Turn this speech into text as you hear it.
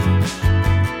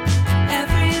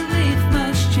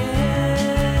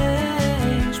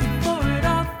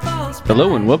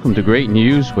Hello and welcome to Great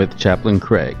News with Chaplain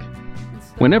Craig.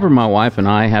 Whenever my wife and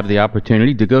I have the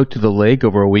opportunity to go to the lake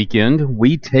over a weekend,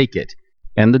 we take it.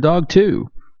 And the dog too.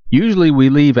 Usually we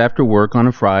leave after work on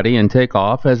a Friday and take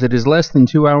off as it is less than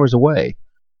 2 hours away.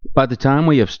 By the time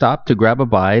we have stopped to grab a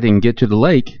bite and get to the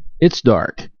lake, it's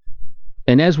dark.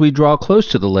 And as we draw close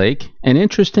to the lake, an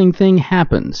interesting thing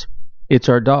happens. It's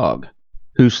our dog,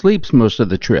 who sleeps most of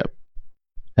the trip.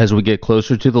 As we get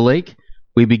closer to the lake,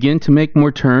 we begin to make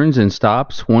more turns and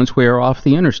stops once we are off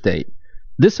the interstate.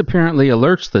 This apparently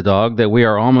alerts the dog that we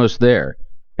are almost there,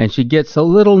 and she gets a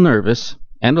little nervous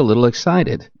and a little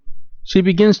excited. She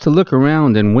begins to look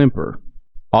around and whimper.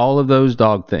 All of those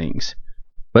dog things.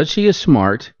 But she is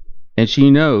smart, and she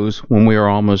knows when we are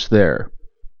almost there.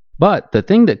 But the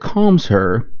thing that calms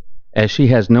her, as she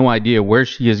has no idea where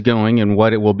she is going and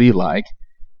what it will be like,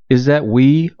 is that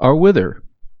we are with her.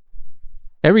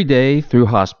 Every day through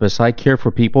hospice, I care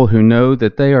for people who know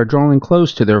that they are drawing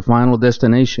close to their final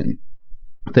destination.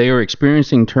 They are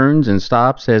experiencing turns and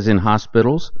stops as in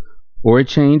hospitals, or a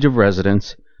change of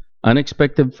residence,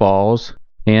 unexpected falls,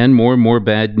 and more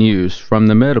bad news from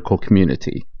the medical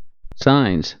community.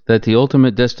 Signs that the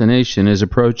ultimate destination is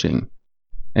approaching.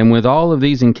 And with all of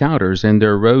these encounters and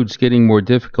their roads getting more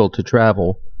difficult to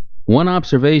travel, one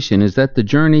observation is that the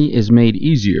journey is made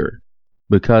easier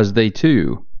because they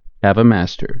too have a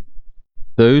master.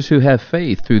 Those who have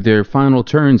faith through their final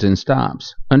turns and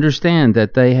stops understand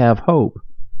that they have hope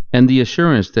and the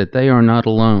assurance that they are not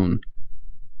alone.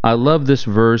 I love this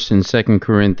verse in 2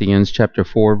 Corinthians chapter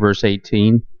 4 verse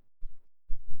 18.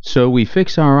 So we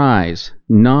fix our eyes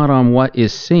not on what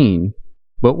is seen,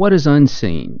 but what is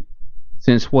unseen,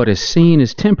 since what is seen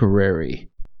is temporary,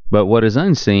 but what is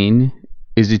unseen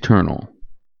is eternal.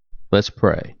 Let's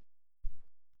pray.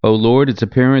 O Lord, it's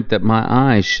apparent that my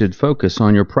eyes should focus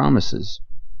on your promises,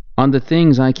 on the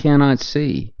things I cannot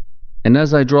see, and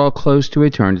as I draw close to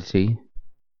eternity,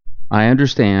 I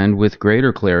understand with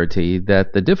greater clarity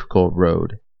that the difficult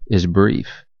road is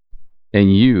brief,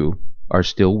 and you are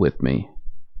still with me.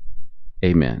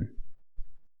 Amen.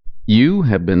 You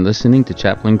have been listening to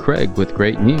Chaplain Craig with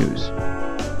Great News.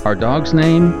 Our dog's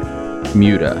name,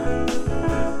 Muta.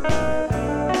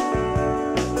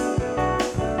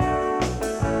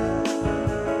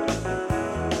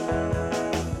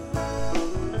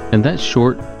 And that's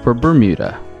short for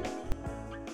Bermuda.